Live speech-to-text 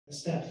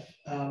Stef,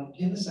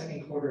 in the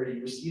second quarter,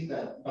 you received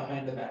that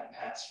behind the back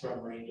pass from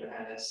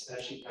Johannès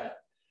as she cut.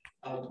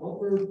 What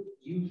were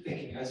you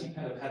thinking as you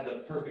kind of had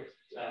the perfect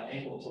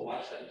angle to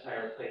watch that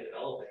entire play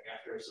developing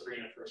after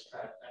Sabrina first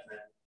cut and then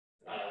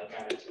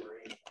got into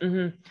Marie?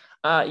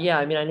 Yeah,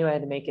 I mean, I knew I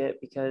had to make it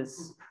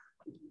because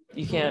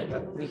you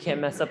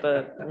can't mess up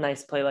a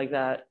nice play like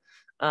that.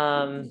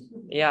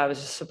 Yeah, I was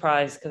just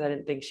surprised because I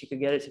didn't think she could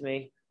get it to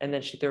me, and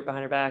then she threw it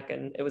behind her back,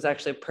 and it was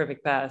actually a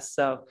perfect pass.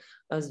 So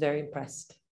I was very impressed.